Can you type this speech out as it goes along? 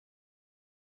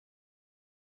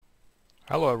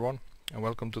Hello everyone, and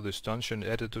welcome to this Dungeon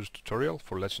Editor's tutorial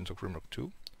for Legend of Grimrock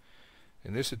 2.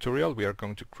 In this tutorial we are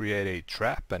going to create a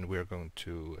trap and we are going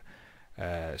to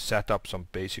set up some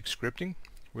basic scripting.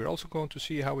 We're also going to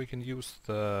see how we can use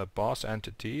the boss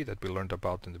entity that we learned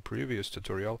about in the previous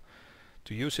tutorial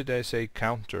to use it as a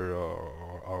counter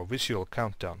or visual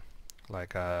countdown.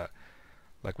 Like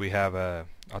we have a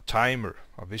timer,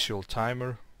 a visual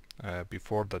timer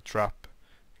before the trap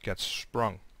gets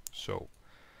sprung. So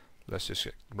let's just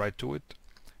get right to it.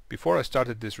 Before I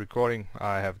started this recording,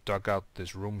 I have dug out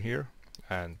this room here,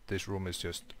 and this room is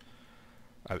just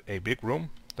a big room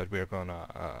that we are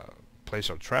gonna place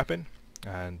our trap in,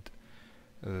 and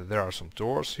there are some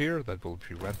doors here that will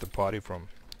prevent the party from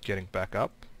getting back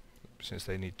up, since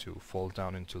they need to fall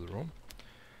down into the room.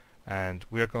 And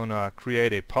we are gonna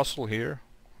create a puzzle here,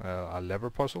 a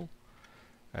lever puzzle,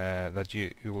 that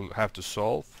you will have to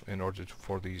solve in order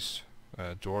for these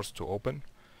doors to open,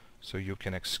 so you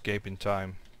can escape in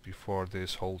time before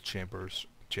this whole chamber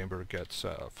gets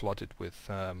flooded with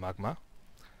magma.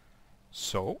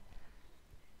 So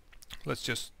let's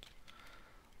just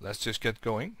get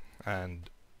going, and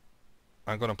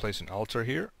I'm gonna place an altar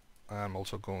here. I'm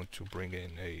also going to bring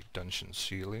in a dungeon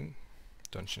ceiling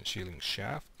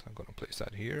shaft. I'm gonna place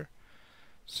that here.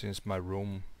 Since my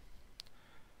room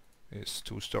is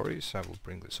 2 stories, I will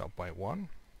bring this up by 1.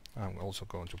 I'm also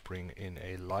going to bring in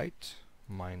a light,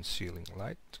 mine ceiling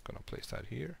light. Gonna place that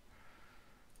here.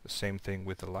 The same thing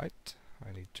with the light.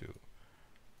 I need to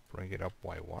bring it up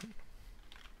by 1.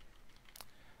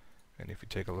 And if you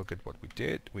take a look at what we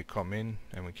did, we come in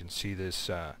and we can see this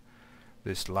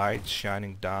this light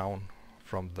shining down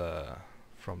from the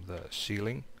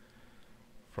ceiling,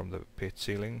 from the pit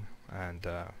ceiling, and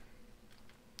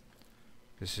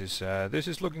this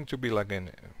is looking to be like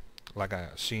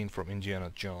a scene from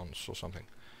Indiana Jones or something.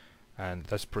 And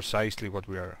that's precisely what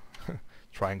we are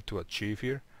trying to achieve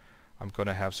here. I'm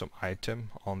gonna have some item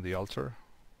on the altar,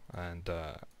 and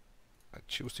I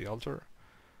choose the altar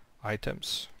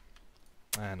items,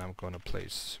 and I'm gonna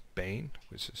place Bane,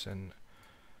 which is an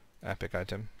epic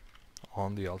item,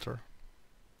 on the altar.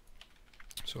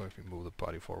 So if we move the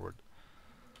body forward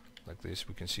like this,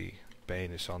 we can see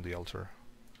Bane is on the altar,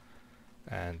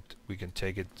 and we can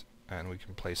take it and we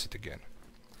can place it again.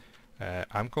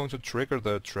 I'm going to trigger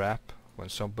the trap when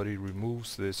somebody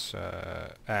removes this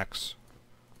axe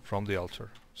from the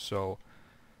altar. So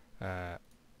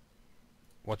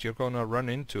what you're gonna run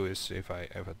into is, if I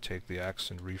take the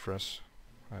axe and refresh,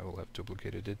 I will have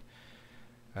duplicated it.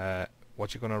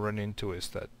 What you're gonna run into is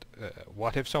that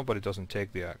what if somebody doesn't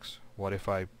take the axe? What if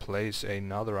I place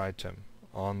another item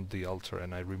on the altar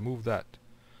and I remove that?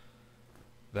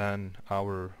 Then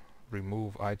our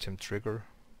remove item trigger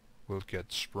will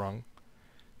get sprung,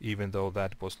 even though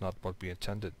that was not what we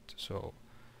intended. So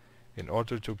in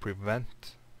order to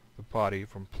prevent the party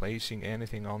from placing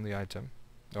anything on the item,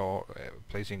 or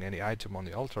placing any item on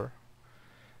the altar,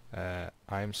 I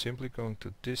am simply going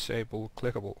to disable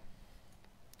clickable,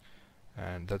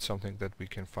 and that's something that we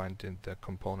can find in the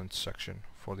components section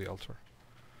for the altar.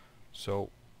 So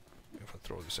if I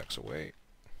throw this X away,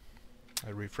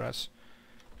 I refresh,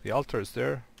 the altar is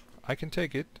there. I can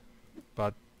take it,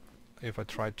 but if I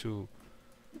try to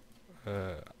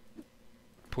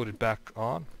put it back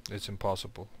on, it's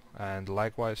impossible. And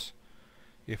likewise,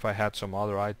 if I had some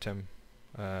other item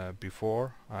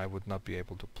before, I would not be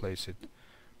able to place it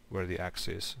where the axe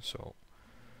is. So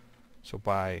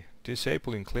by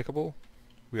disabling clickable,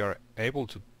 we are able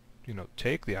to,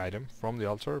 take the item from the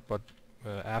altar, but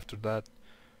after that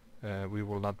we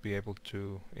will not be able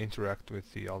to interact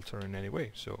with the altar in any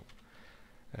way. So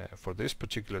for this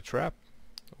particular trap,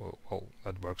 well,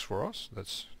 that works for us.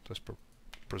 That's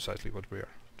precisely what we are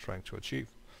trying to achieve.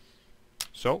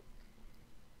 So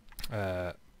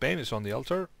Bane is on the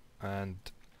altar, and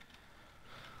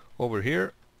over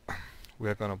here we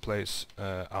are gonna place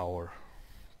our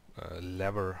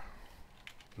lever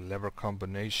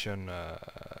combination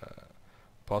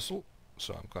puzzle.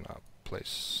 So I'm gonna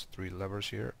place 3 levers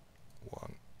here,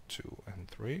 1, 2, and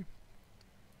 3.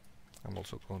 I'm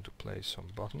also going to place some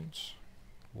buttons,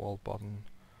 wall button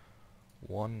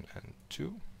 1 and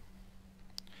 2.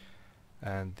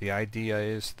 And the idea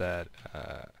is that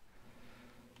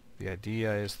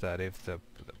if the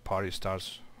party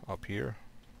starts up here,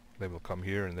 they will come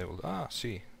here and they will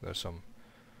see there's some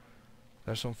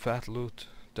fat loot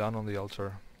down on the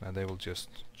altar, and they will just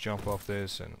jump off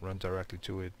this and run directly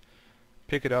to it,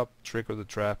 pick it up, trigger the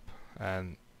trap,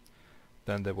 and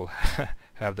then they will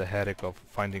have the headache of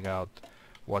finding out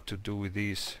what to do with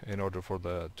these in order for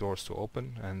the doors to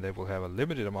open, and they will have a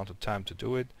limited amount of time to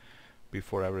do it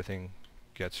before everything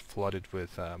gets flooded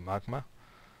with magma.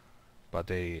 but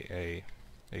a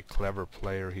clever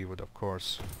player, he would of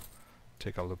course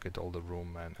take a look at all the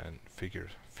room and figure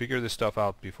this stuff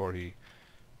out before he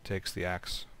takes the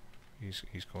axe.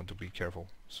 He's going to be careful.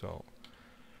 So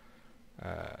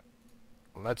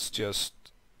let's just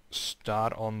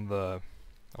start on the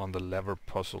lever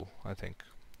puzzle. I think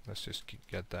let's just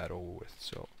get that over with.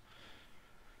 So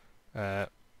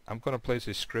I'm gonna place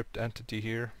a script entity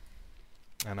here,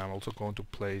 and I'm also going to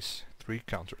place 3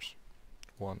 counters,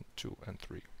 1, 2 and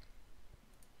 3.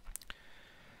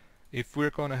 If we're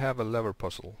going to have a lever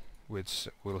puzzle which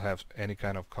will have any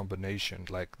kind of combination,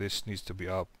 like this needs to be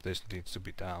up, this needs to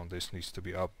be down, this needs to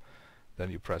be up,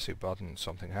 then you press a button,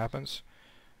 something happens,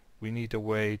 we need a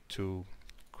way to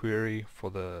query for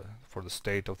the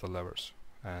state of the levers.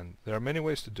 And there are many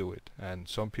ways to do it, and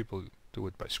some people do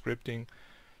it by scripting,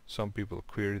 some people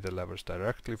query the levers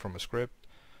directly from a script,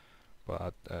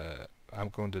 but I'm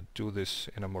going to do this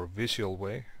in a more visual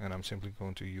way, and I'm simply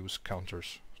going to use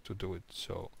counters to do it.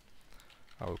 So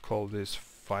I will call this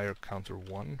fire counter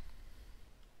 1,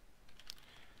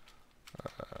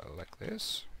 like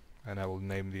this, and I will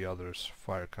name the others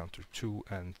fire counter 2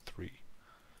 and 3.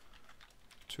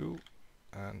 2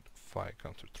 and fire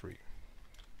counter 3,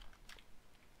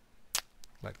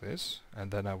 like this, and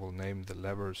then I will name the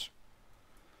levers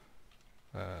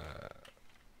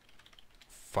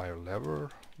fire lever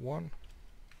 1,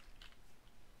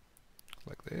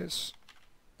 like this,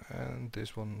 and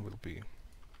this one will be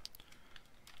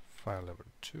fire lever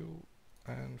 2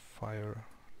 and fire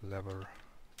lever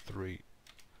 3,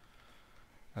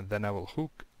 and then I will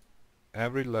hook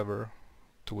every lever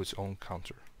to its own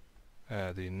counter.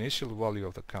 The initial value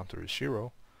of the counter is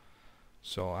 0,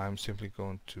 so I'm simply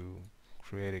going to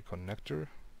create a connector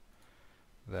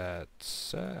that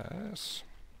says,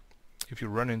 if you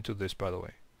run into this, by the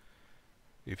way,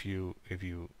 if you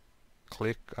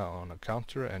click on a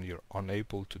counter and you're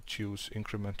unable to choose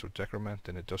increment or decrement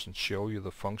and it doesn't show you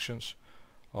the functions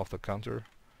of the counter,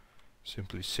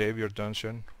 simply save your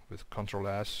dungeon with Ctrl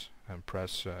S and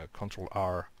press Ctrl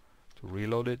R to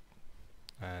reload it,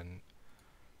 and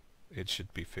it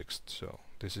should be fixed. So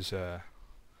this is a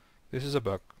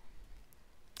bug,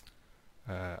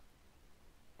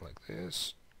 like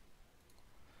this,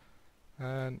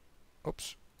 and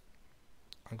oops,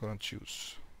 I'm gonna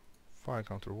choose fire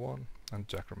counter 1 and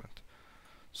decrement.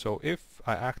 So if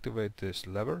I activate this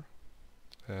lever,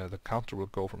 the counter will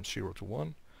go from 0 to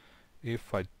 1.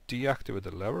 If I deactivate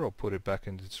the lever or put it back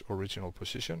in its original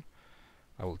position,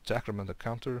 I will decrement the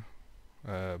counter,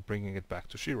 bringing it back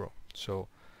to 0. So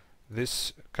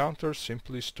this counter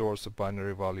simply stores the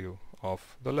binary value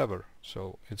of the lever,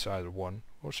 so it's either 1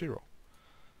 or 0.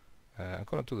 I'm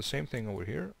gonna do the same thing over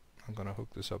here. I'm gonna hook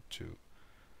this up to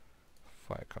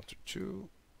fire counter 2,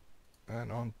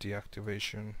 and on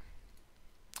deactivation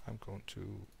I'm going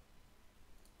to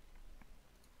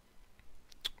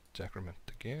decrement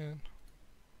again.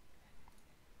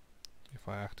 If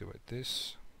I activate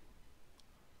this,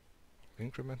 I'll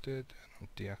increment it, and on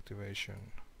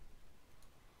deactivation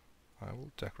I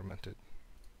will decrement it.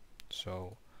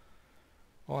 So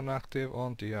on active,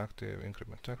 on deactive,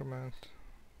 increment, decrement,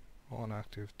 on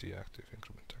active, deactive,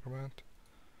 increment, decrement,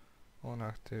 on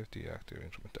active, deactive,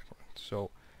 increment, decrement.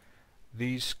 So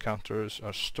these counters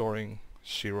are storing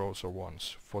zeros or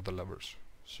ones for the levers.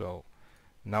 So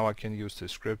now I can use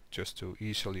this script just to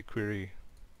easily query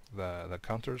the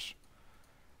counters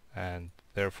and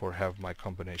therefore have my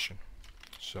combination.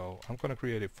 So I'm going to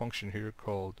create a function here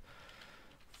called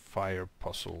fire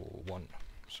puzzle 1.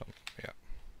 So yeah,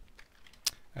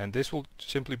 and this will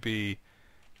simply be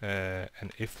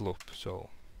an if loop. So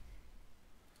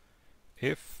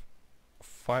if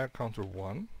fire counter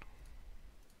 1,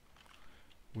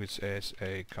 which is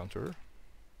a counter,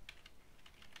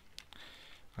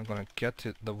 I'm gonna get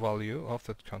the value of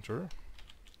that counter,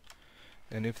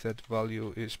 and if that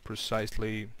value is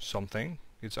precisely something,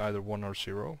 it's either 1 or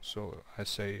 0. So I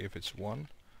say if it's 1,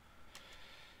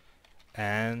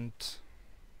 and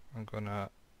I'm gonna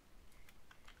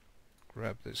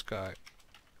grab this guy,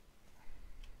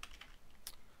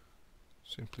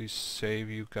 simply save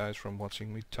you guys from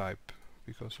watching me type,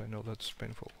 because I know that's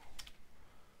painful.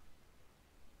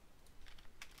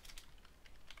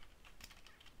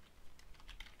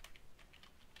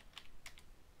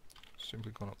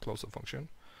 Simply gonna close the function.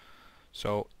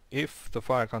 So if the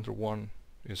fire counter 1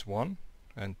 is 1,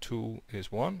 and 2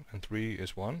 is 1, and 3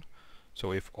 is 1,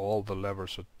 so if all the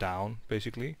levers are down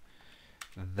basically,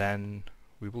 then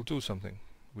we will do something.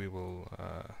 We will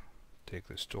take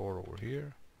this door over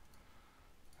here,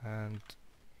 and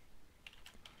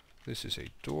this is a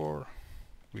door.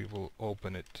 We will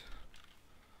open it,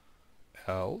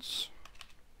 else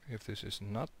If this is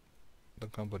not the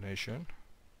combination,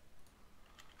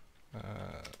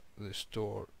 this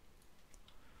door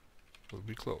will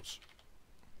be closed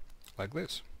like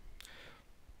this.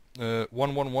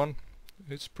 111,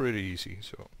 it's pretty easy.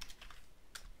 So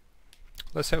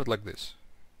let's have it like this.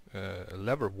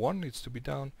 Lever 1 needs to be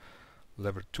down,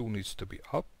 lever 2 needs to be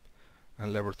up,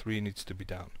 and lever 3 needs to be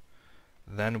down.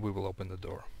 Then we will open the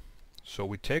door. So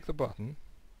we take the button,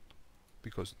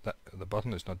 because the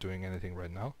button is not doing anything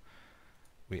right now.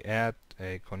 We add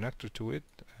a connector to it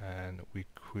and we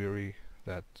query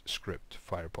that script,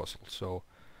 fire puzzle. So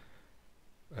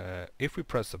if we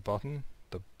press the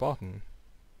button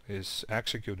is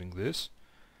executing this,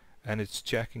 and it's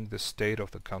checking the state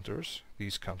of the counters,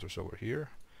 these counters over here,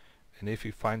 and if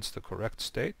he finds the correct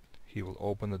state, he will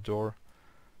open the door.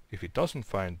 If he doesn't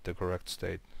find the correct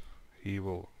state, he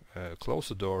will close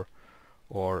the door,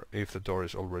 or if the door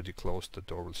is already closed, the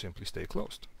door will simply stay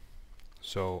closed.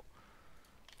 So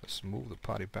let's move the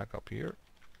party back up here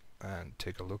and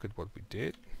take a look at what we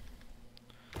did.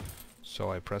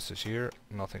 So I press this here,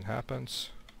 nothing happens.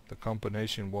 The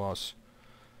combination was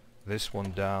this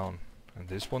one down and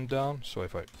this one down, so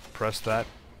if I press that,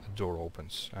 the door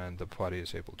opens and the party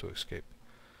is able to escape.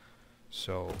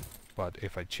 So, but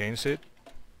if I change it,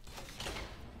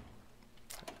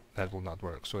 that will not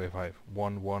work. So if I have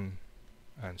 1, 1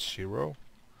 and 0,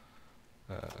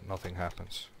 nothing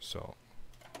happens. So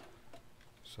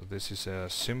this is a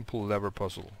simple lever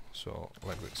puzzle, so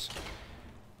like this.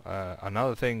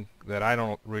 Another thing that I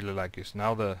don't really like is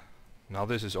now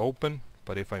this is open,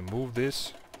 but if I move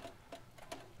this,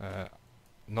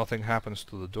 nothing happens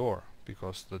to the door,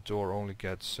 because the door only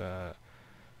gets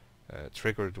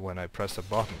triggered when I press the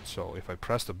button. So if I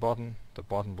press the button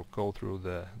will go through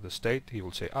the state. He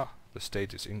will say, the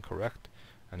state is incorrect,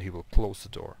 and he will close the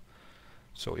door.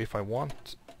 So if I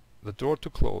want the door to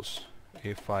close,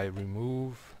 if I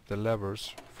remove the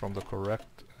levers from the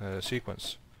correct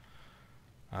sequence,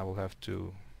 I will have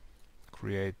to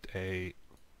create a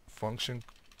function,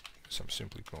 so I'm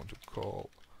simply going to call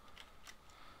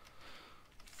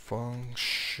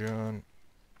function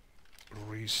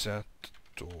reset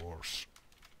doors,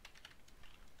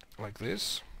 like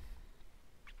this.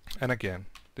 And again,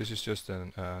 this is just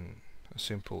a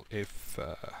simple if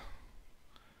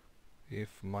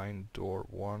mine door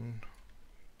 1,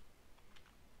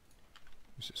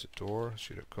 this is a door,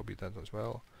 should have copied that as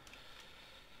well,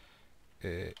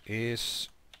 is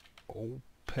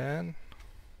open,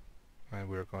 and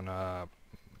we're gonna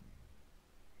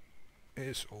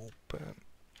is open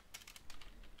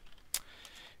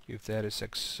if that is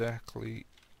exactly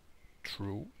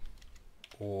true,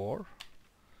 or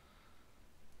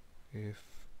if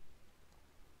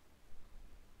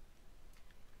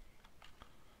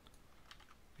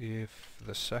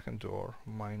the second door,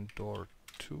 mine door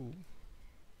 2,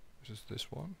 this is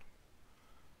this one,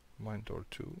 mine door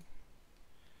 2,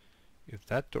 if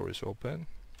that door is open,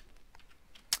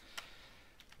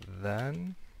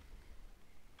 then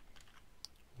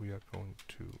we are going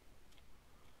to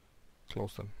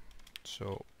close them.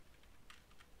 So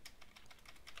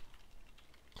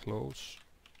close,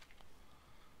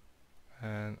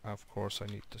 and of course I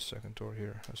need the second door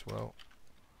here as well.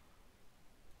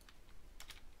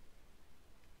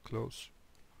 Close,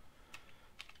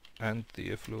 and the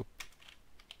if loop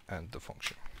and the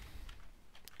function.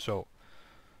 So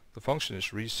the function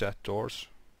is reset doors,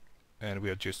 and we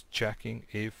are just checking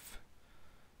if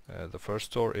the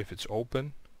first door, if it's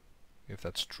open, if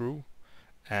that's true,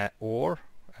 or,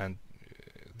 and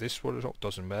this one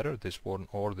doesn't matter, this one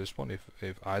or this one,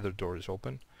 if either door is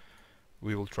open,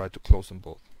 we will try to close them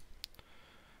both.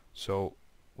 So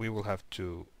we will have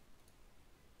to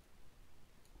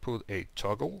put a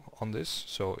toggle on this,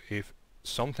 so if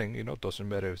something, doesn't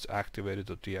matter if it's activated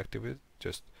or deactivated,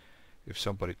 just if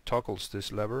somebody toggles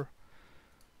this lever,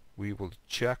 we will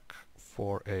check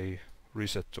for a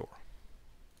reset door.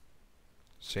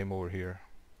 Same over here.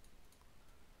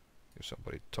 If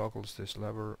somebody toggles this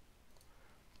lever,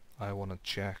 I want to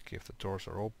check if the doors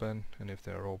are open, and if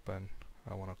they're open,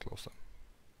 I want to close them.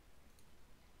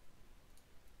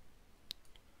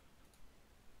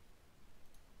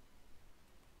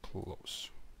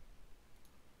 Close.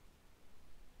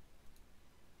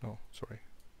 No, sorry.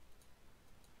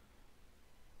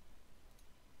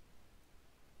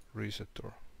 Reset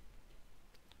door.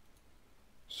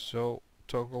 So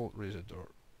toggle reset door.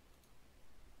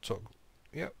 Toggle.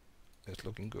 Yep, it's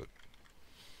looking good.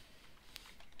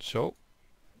 So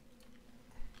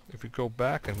if we go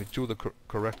back and we do the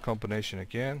correct combination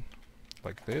again,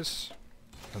 like this,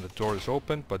 and the door is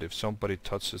open, but if somebody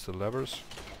touches the levers,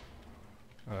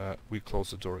 we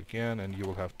close the door again, and you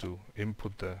will have to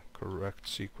input the correct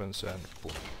sequence and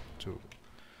boom, to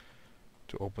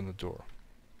open the door.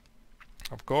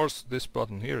 Of course, this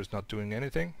button here is not doing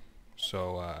anything,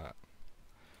 so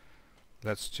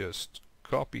let's just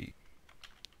copy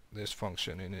this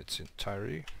function in its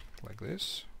entirety like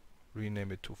this,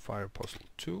 rename it to Fire Puzzle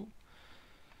 2.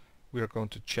 We are going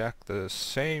to check the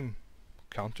same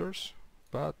counters,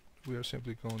 but we are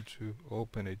simply going to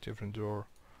open a different door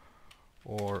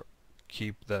or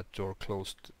keep that door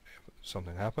closed if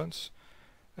something happens.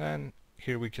 And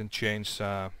here we can change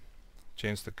the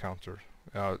counter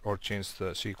or change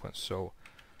the sequence. So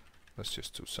let's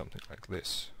just do something like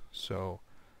this. So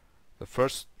the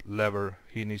first lever,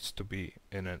 he needs to be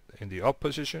in the up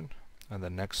position, and the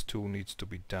next two needs to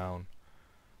be down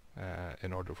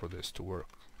in order for this to work.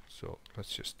 So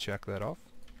let's just check that off.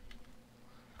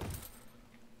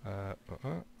 I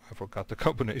forgot the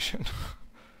combination.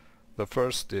 The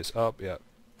first is up, yeah.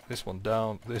 This one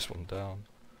down,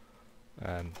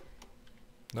 and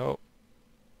no,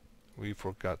 we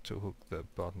forgot to hook the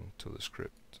button to the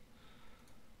script.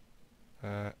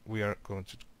 We are going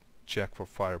to check for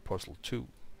Fire Puzzle 2,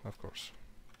 of course.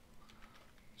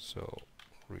 So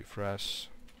refresh,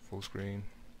 full screen.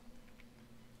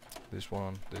 This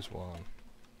one.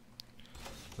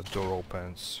 The door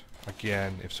opens.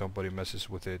 Again, if somebody messes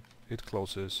with it, it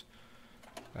closes.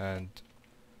 And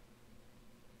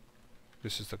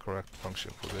this is the correct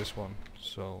function for this one.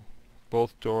 So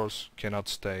both doors cannot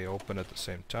stay open at the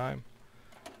same time,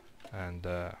 and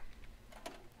the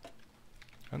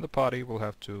party will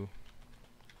have to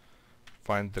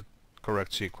find the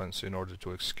correct sequence in order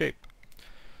to escape.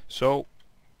 So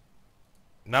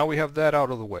now we have that out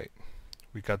of the way.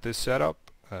 We got this set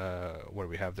up where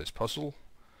we have this puzzle,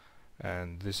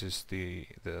 and this is the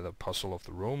puzzle of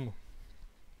the room,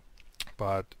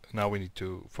 but now we need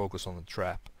to focus on the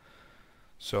trap.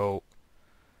 So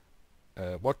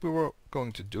what we were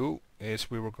going to do is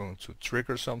we were going to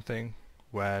trigger something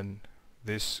when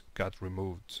this got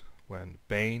removed. When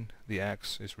Bane, the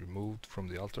axe, is removed from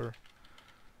the altar,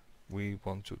 we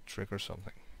want to trigger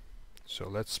something. So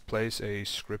let's place a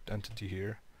script entity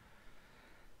here,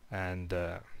 and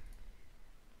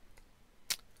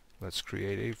let's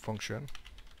create a function,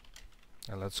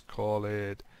 and let's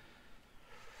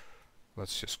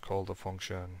just call the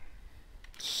function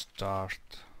start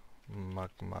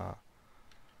magma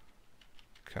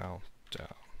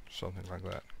countdown, something like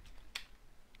that.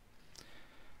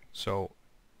 So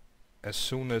as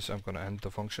soon as I'm going to end the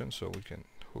function, so we can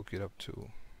hook it up to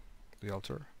the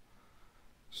altar.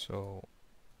 So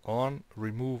on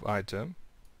remove item,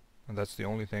 and that's the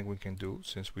only thing we can do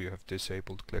since we have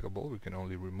disabled clickable. We can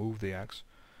only remove the axe.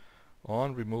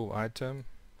 On remove item,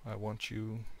 I want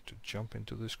you to jump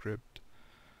into the script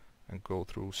and go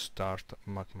through start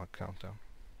magma countdown.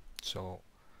 So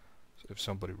if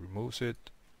somebody removes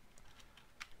it,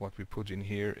 what we put in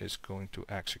here is going to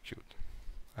execute.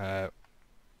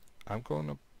 I'm going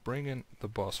to bring in the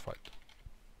boss fight.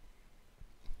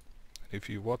 If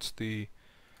you watched the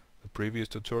previous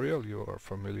tutorial, you are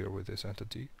familiar with this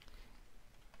entity.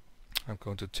 I'm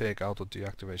going to take auto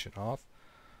deactivation off.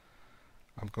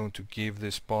 I'm going to give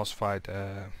this boss fight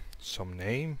some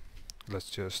name. Let's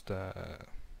just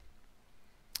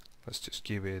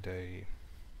give it a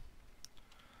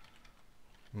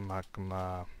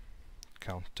magma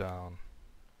countdown.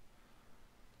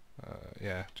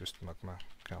 Yeah, just magma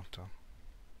countdown.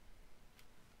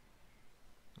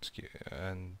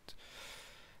 And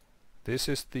this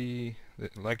is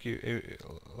like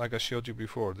I showed you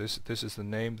before. This is the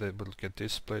name that will get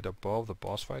displayed above the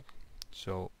boss fight.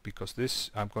 So because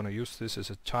this, I'm going to use this as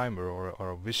a timer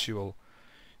or a visual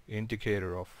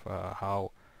indicator of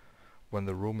how, when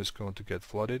the room is going to get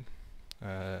flooded,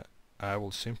 I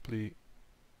will simply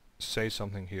say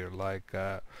something here like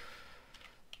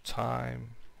time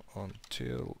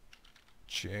until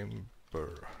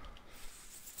chamber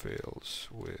fills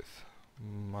with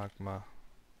magma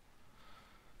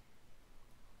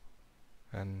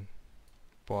and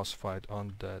boss fight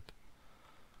undead,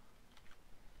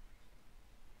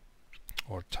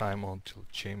 or time until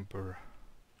chamber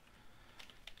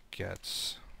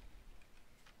gets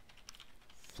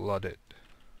flooded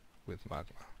with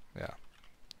magma. Yeah,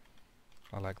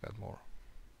 I like that more.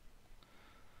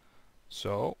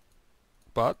 So,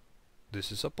 but this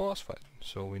is a boss fight,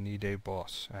 so we need a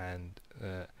boss, and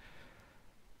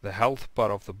the health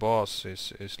part of the boss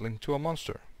is linked to a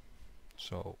monster.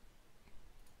 So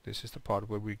this is the part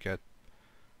where we get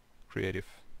creative.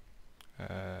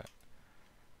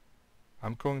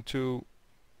 I'm going to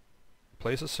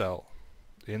place a cell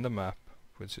in the map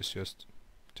which is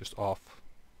just off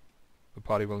the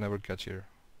party will never get here.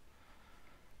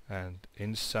 And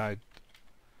inside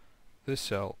this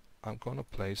cell I'm gonna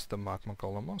place the magma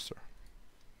golem monster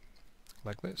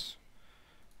like this.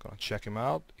 Gonna check him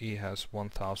out. He has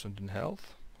 1000 in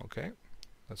health. Okay,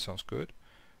 that sounds good.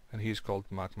 And he's called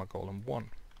magma golem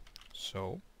 1.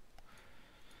 So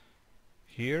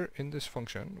here in this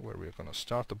function where we're gonna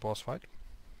start the boss fight,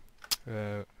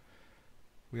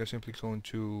 we are simply going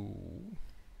to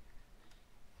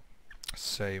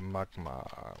say magma,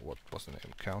 what was the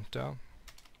name, countdown.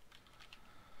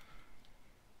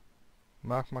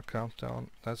 Magma countdown,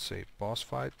 let's say boss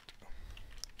fight,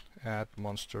 add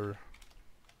monster,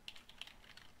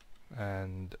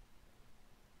 and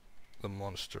the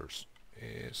monsters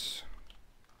is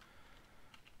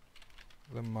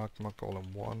the magma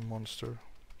golem 1 monster,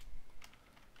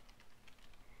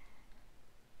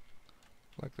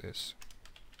 like this.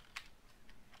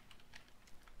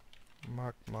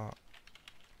 Magma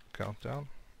countdown.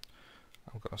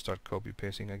 I'm gonna start copy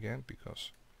pasting again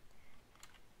because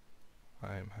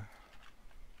I'm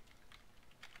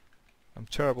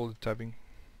terrible at typing.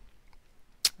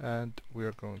 And we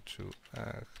are going to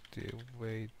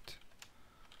activate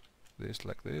this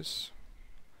like this,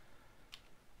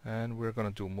 and we're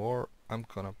gonna do more. I'm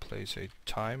gonna place a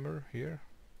timer here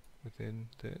within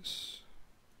this,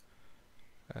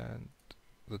 and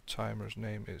the timer's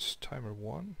name is timer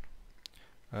 1.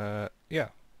 Yeah,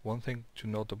 one thing to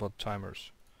note about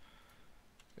timers.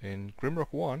 In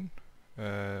Grimrock 1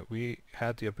 we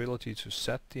had the ability to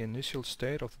set the initial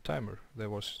state of the timer. There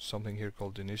was something here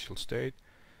called initial state,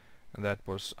 and that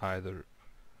was either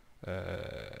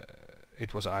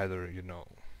you know,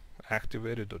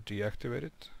 activated or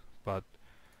deactivated, but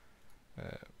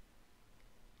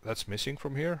that's missing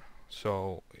from here.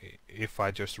 So if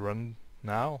I just run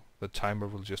now, the timer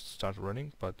will just start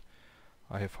running, but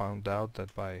I have found out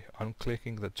that by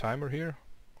unclicking the timer here,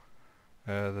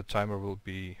 the timer will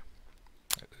be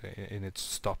in its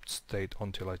stopped state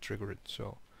until I trigger it.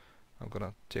 So I'm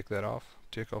gonna take off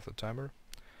the timer,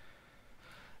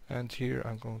 and here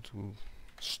I'm going to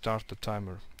start the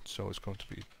timer. So it's going to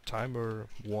be timer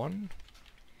 1,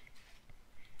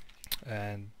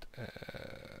 and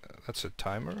that's a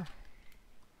timer,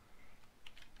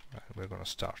 and we're gonna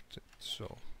start it.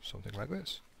 So something like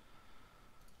this.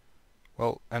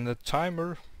 Well, and the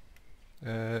timer,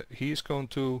 he's going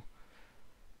to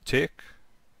tick,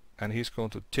 and he's going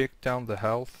to tick down the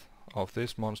health of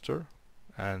this monster,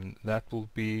 and that will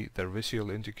be the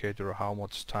visual indicator of how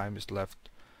much time is left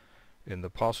in the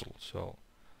puzzle. So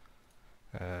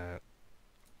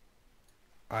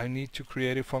I need to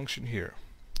create a function here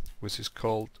which is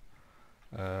called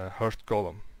hurt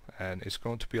golem, and it's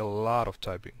going to be a lot of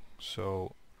typing,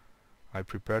 so I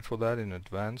prepared for that in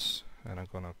advance, and I'm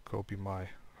gonna copy my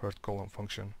hurt golem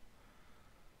function.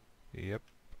 Yep,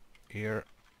 here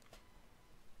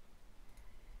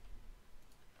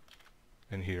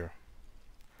and here.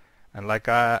 And like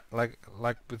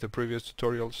with the previous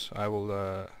tutorials, I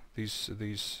will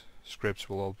these scripts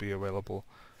will all be available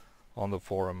on the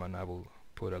forum, and I will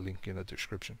put a link in the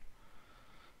description.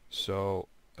 So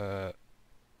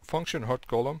function hurt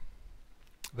golem,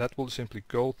 that will simply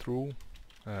go through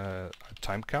a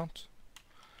time count,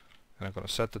 and I'm going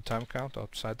to set the time count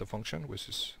outside the function, which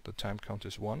is the time count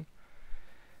is 1,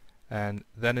 and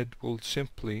then it will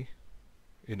simply,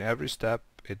 in every step,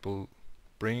 it will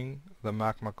bring the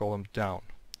magma golem down.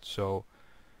 So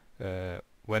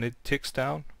when it ticks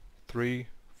down 3,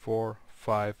 4,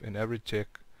 5, in every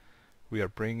tick we are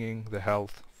bringing the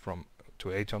health from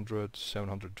to 800,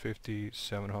 750,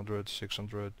 700,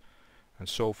 600, and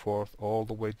so forth, all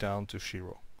the way down to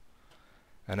 0.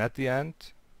 And at the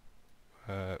end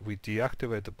we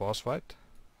deactivate the boss fight,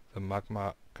 the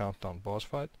magma countdown boss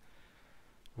fight.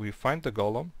 We find the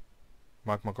golem,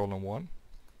 magma golem 1.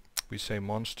 We say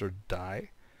monster die,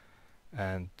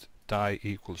 and die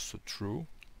equals to true,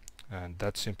 and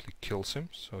that simply kills him,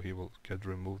 so he will get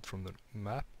removed from the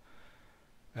map.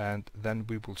 And then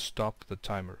we will stop the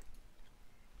timer.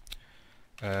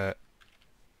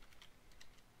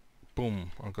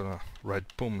 Boom, I'm gonna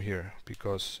write boom here,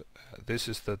 because this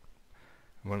is the,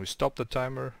 when we stop the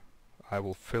timer, I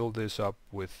will fill this up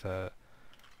with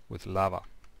lava,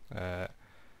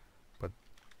 but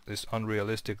it's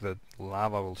unrealistic that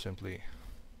lava will simply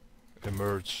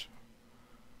emerge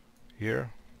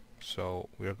here, so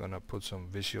we're gonna put some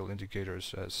visual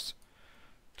indicators as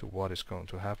to what is going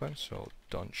to happen. So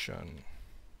dungeon,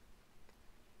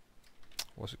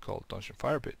 what's it called, dungeon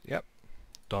fire pit. Yep,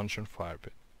 dungeon fire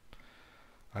pit.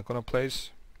 I'm gonna place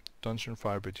dungeon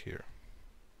fire pit here,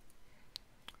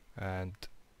 and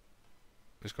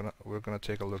we're gonna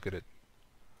take a look at it.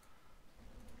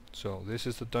 So this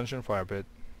is the dungeon fire pit,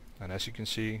 and as you can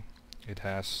see, it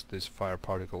has these fire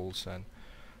particles, and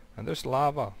there's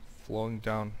lava flowing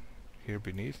down here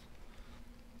beneath,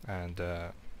 and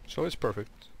so it's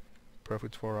perfect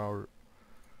for our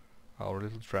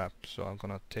little trap. So I'm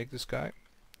gonna take this guy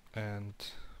and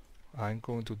I'm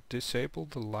going to disable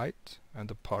the light and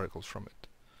the particles from it,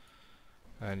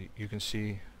 and you can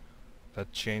see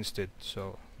that changed it.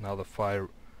 So now the fire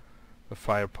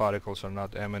particles are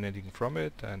not emanating from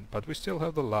it, but we still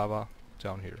have the lava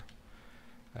down here,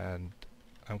 and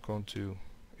I'm going to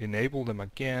enable them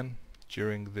again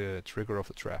during the trigger of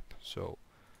the trap. So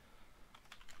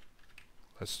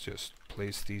let's just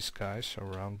place these guys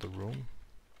around the room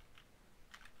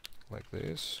like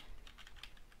this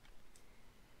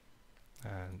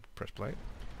and press play.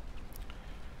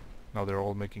 Now they're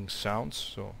all making sounds,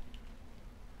 so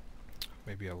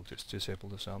maybe I will just disable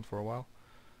the sound for a while.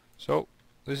 So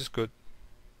this is good.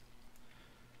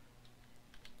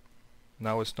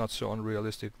 Now it's not so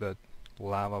unrealistic that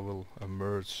lava will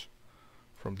emerge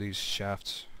from these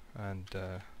shafts and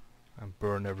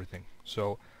burn everything.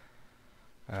 So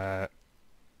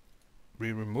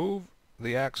we remove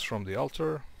the axe from the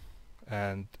altar,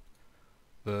 and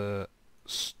the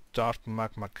start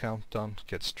magma countdown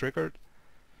gets triggered.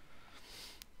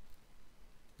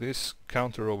 This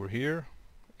counter over here,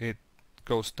 it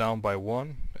goes down by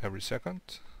 1 every second,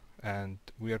 and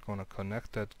we are going to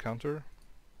connect that counter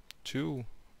to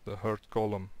the hurt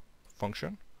golem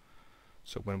function.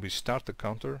 So when we start the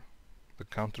counter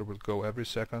will go every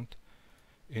second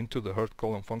into the hurt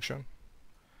golem function.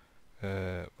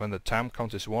 When the time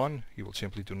count is 1, he will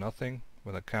simply do nothing.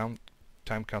 When the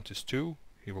time count is 2,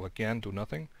 he will again do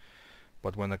nothing.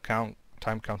 But when the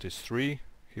time count is 3,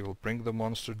 he will bring the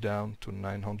monster down to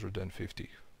 950.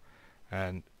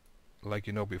 And like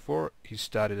you know before, he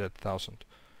started at 1000.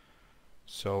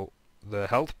 So the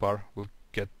health bar will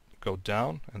go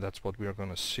down, and that's what we are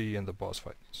going to see in the boss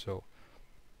fight. So,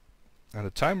 and the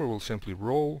timer will simply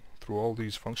roll through all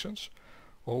these functions,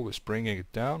 always bringing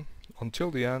it down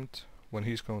until the end, when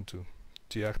he's going to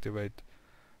deactivate,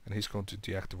 and he's going to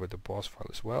deactivate the boss file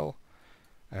as well,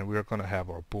 and we are going to have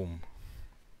our boom.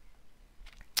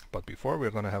 But before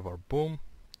we're going to have our boom,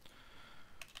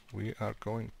 we are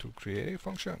going to create a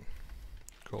function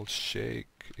called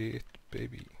shake it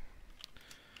baby.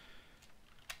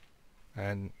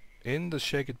 And in the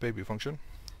shake it baby function,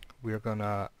 we are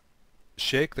gonna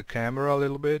shake the camera a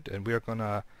little bit, and we're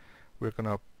gonna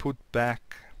put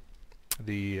back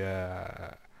the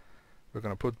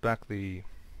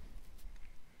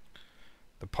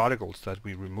particles that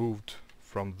we removed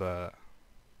from the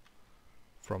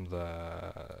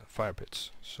fire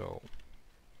pits. So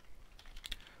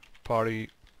party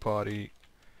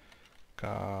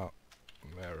camera,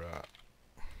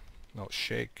 no,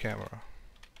 shake camera,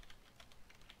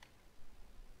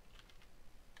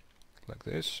 like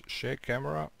this, shake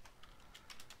camera,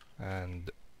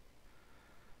 and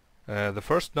the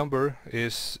first number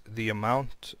is the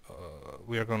amount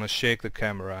we are going to shake the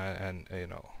camera, and you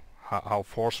know how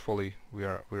forcefully we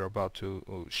are about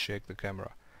to shake the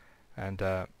camera. And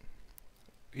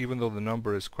even though the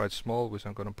number is quite small, which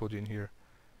I'm going to put in here,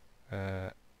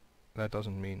 that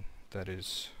doesn't mean that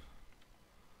it's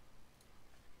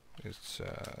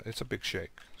a big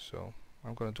shake. So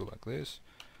I'm going to do like this.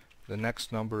 The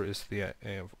next number is the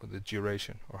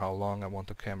duration, or how long I want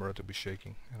the camera to be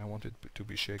shaking, and I want it to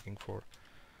be shaking for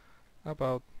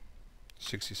about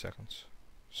 60 seconds,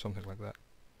 something like that.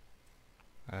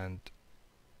 And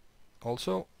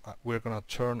also we're gonna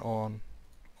turn on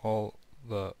all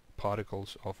the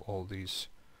particles of all these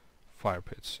fire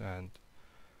pits, and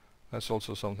that's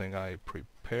also something I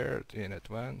prepared in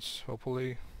advance,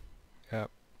 hopefully. Yeah,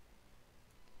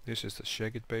 this is the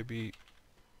shake it baby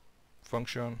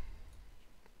function,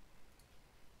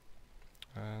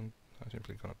 and I'm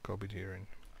simply gonna copy it here in.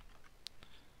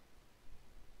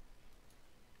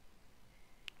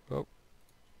 Oh,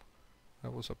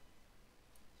 that was a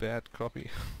bad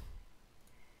copy.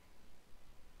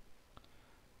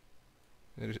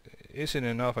 It isn't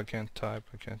enough, I can't type,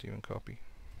 I can't even copy.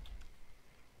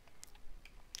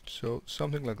 So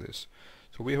something like this.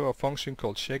 So we have a function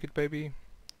called shake it baby.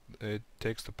 It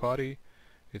takes the party,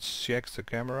 it shakes the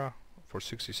camera for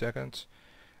 60 seconds,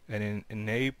 and it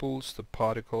enables the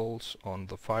particles on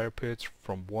the fire pits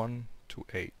from 1 to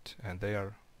 8, and they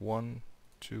are 1,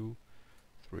 2,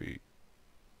 3,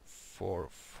 4,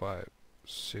 5,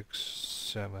 6,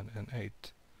 7, and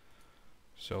 8.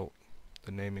 So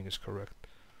the naming is correct.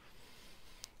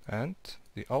 And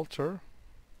the altar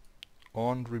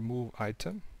on remove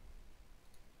item,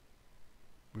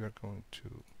 we are going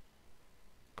to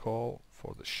call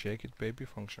for the shake it baby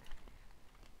function.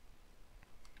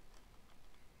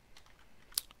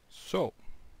 So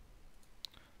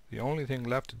the only thing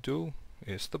left to do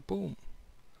is the boom.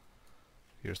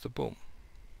 Here's the boom.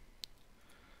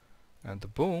 And the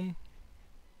boom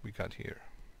we got here.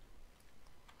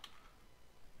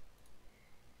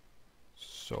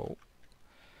 So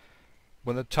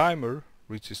when the timer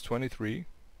reaches 23,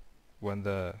 when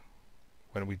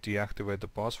we deactivate the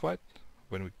boss fight,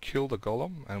 when we kill the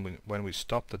golem, and when we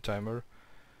stop the timer,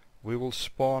 we will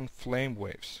spawn flame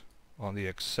waves on the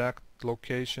exact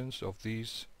locations of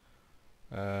these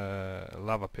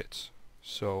lava pits.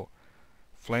 So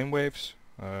flame waves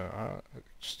are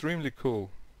extremely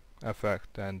cool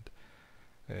effect, and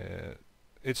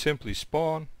it simply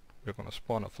spawn. We're gonna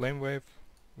spawn a flame wave.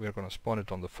 We're gonna spawn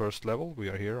it on the first level. We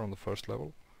are here on the first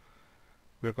level.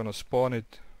 We're gonna spawn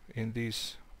it in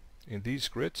these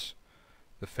grids.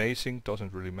 The phasing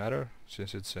doesn't really matter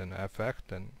since it's an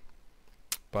effect,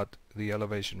 but the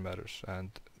elevation matters,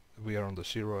 and we are on the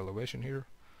 0 elevation here,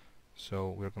 so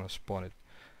we're gonna spawn it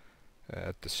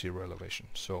at the 0 elevation.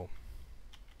 So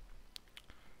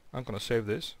I'm gonna save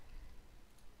this,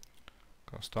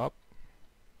 gonna stop,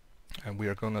 and we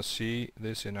are gonna see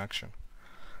this in action.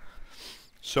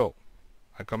 So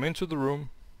I come into the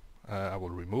room, I will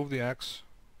remove the axe.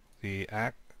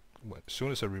 As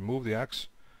soon as I remove the axe,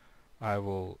 I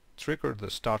will trigger the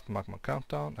start magma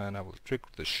countdown, and I will trigger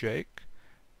the shake.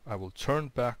 I will turn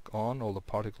back on all the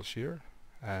particles here,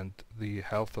 and the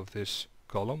health of this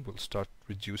golem will start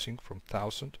reducing from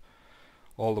 1000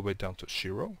 all the way down to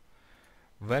 0.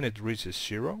 When it reaches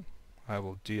 0, I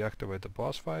will deactivate the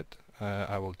boss fight,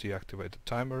 I will deactivate the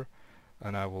timer,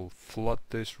 and I will flood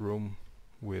this room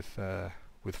with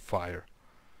fire.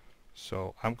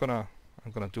 So I'm gonna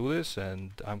do this,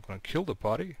 and I'm gonna kill the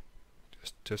body,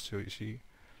 just so you see.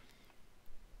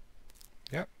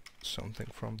 Yeah, something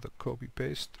from the copy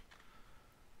paste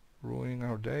ruining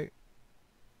our day.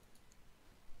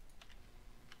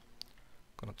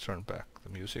 Gonna turn back the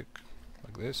music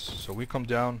like this. So we come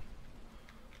down.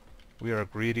 We are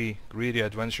greedy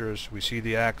adventurers. We see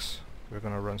the axe. We're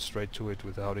gonna run straight to it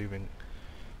without even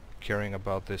caring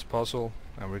about this puzzle,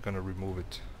 and we're gonna remove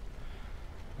it.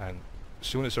 And as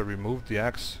soon as I remove the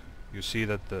axe, you see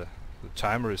that the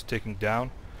timer is ticking down.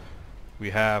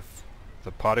 We have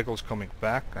the particles coming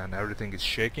back, and everything is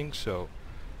shaking, so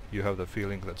you have the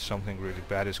feeling that something really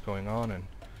bad is going on, and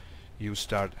you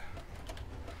start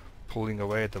pulling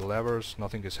away at the levers.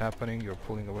 Nothing is happening. You're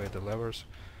pulling away at the levers,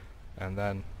 and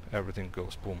then everything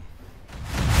goes boom.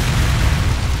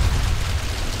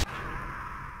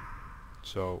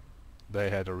 So they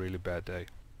had a really bad day.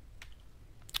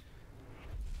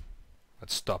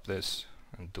 Let's stop this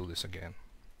and do this again.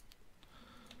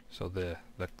 So the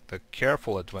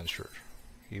careful adventurer,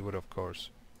 he would of course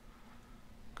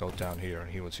go down here,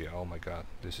 and he would say, oh my god,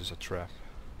 this is a trap.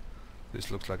 This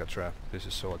looks like a trap. This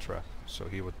is so a trap. So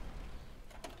he would,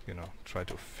 you know, try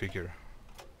to figure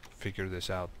this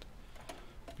out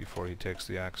before he takes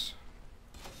the axe.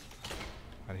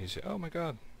 And he said, oh my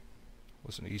god, it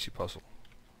was an easy puzzle.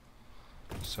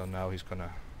 So now he's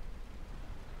gonna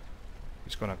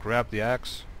grab the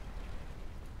axe.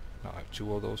 Now I have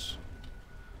 2 of those.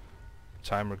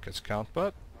 Timer gets count,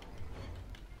 but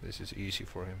this is easy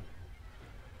for him.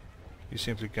 He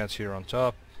simply gets here on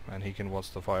top, and he can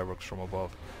watch the fireworks from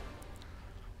above.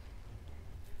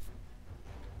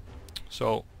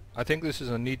 So I think this is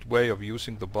a neat way of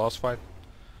using the boss fight.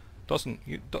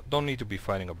 You don't need to be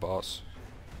fighting a boss.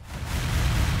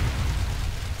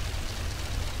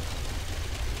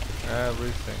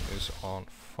 Everything is on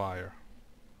fire,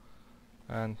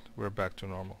 and we're back to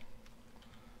normal.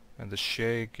 And the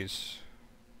shake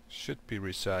should be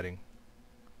residing.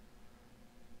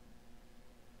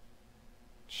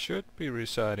 Should be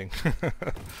residing.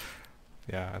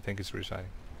 Yeah, I think it's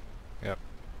residing. Yep.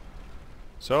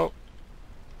 So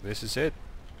this is it.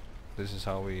 This is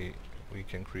how we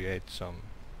can create some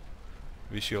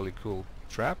visually cool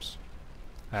traps.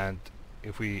 And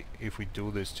if we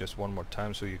do this just one more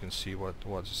time, so you can see what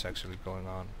is actually going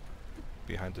on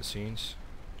behind the scenes.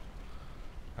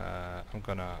 I'm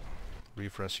gonna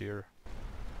refresh here,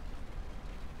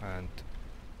 and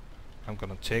I'm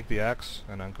gonna take the axe,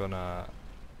 and I'm gonna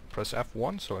press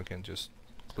F1 so I can just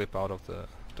clip out of the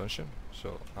dungeon.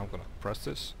 So I'm gonna press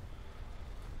this.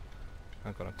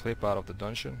 I'm gonna clip out of the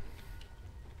dungeon.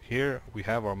 Here we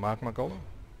have our magma golem,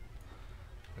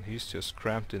 and he's just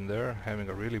cramped in there, having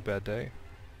a really bad day,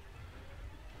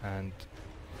 and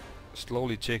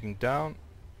slowly taking down.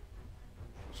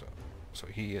 So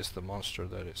he is the monster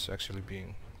that is actually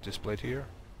being displayed here.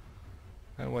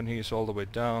 And when he is all the way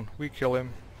down, we kill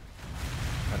him.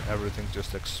 and everything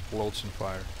just explodes in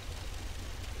fire.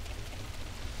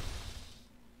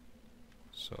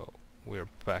 So we're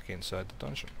back inside the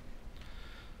dungeon.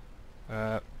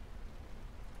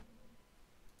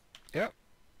 Yeah,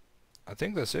 I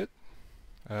think that's it.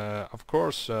 Of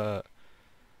course, the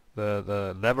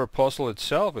lever puzzle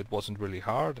itself, it wasn't really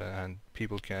hard, and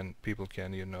people can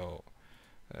you know,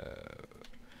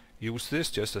 use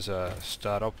this just as a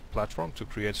startup platform to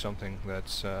create something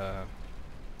that's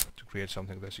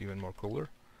even more cooler.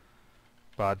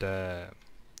 But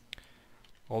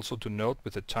also to note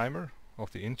with the timer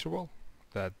of the interval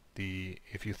that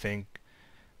if you think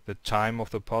the time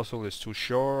of the puzzle is too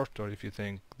short, or if you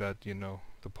think that, you know,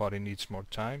 the party needs more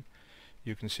time,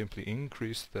 you can simply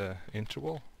increase the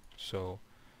interval. So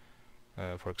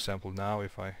for example, now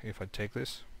if I take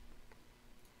this,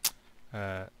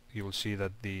 you will see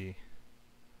that the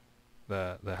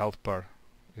health bar,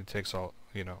 it takes all,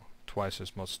 you know, twice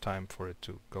as much time for it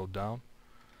to go down.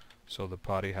 So the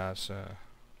party has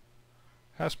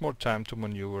more time to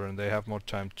maneuver, and they have more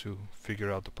time to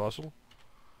figure out the puzzle.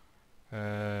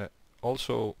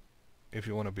 Also, if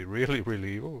you want to be really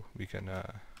evil, we can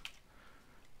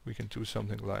do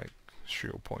something like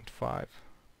 0.5.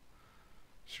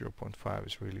 0.5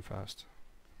 is really fast.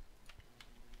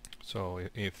 So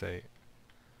if they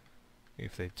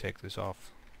take this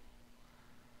off,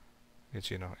 it's,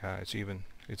 you know,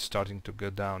 it's starting to go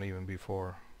down even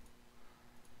before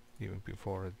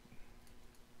it,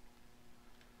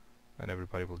 and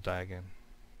everybody will die again.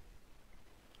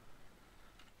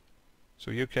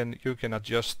 So you can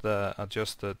adjust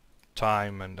the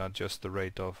time and adjust the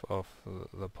rate of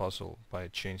the puzzle by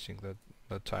changing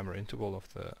the timer interval of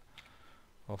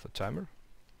the timer.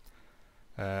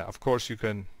 Of course, you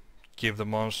can give the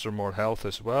monster more health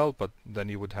as well, but then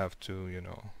you would have to, you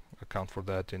know, account for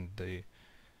that in the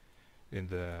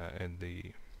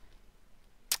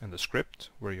script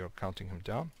where you're counting him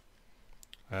down.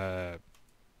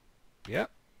 Yeah,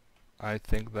 I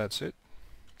think that's it.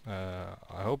 I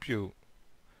hope you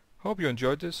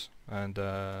enjoyed this, and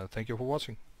thank you for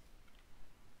watching.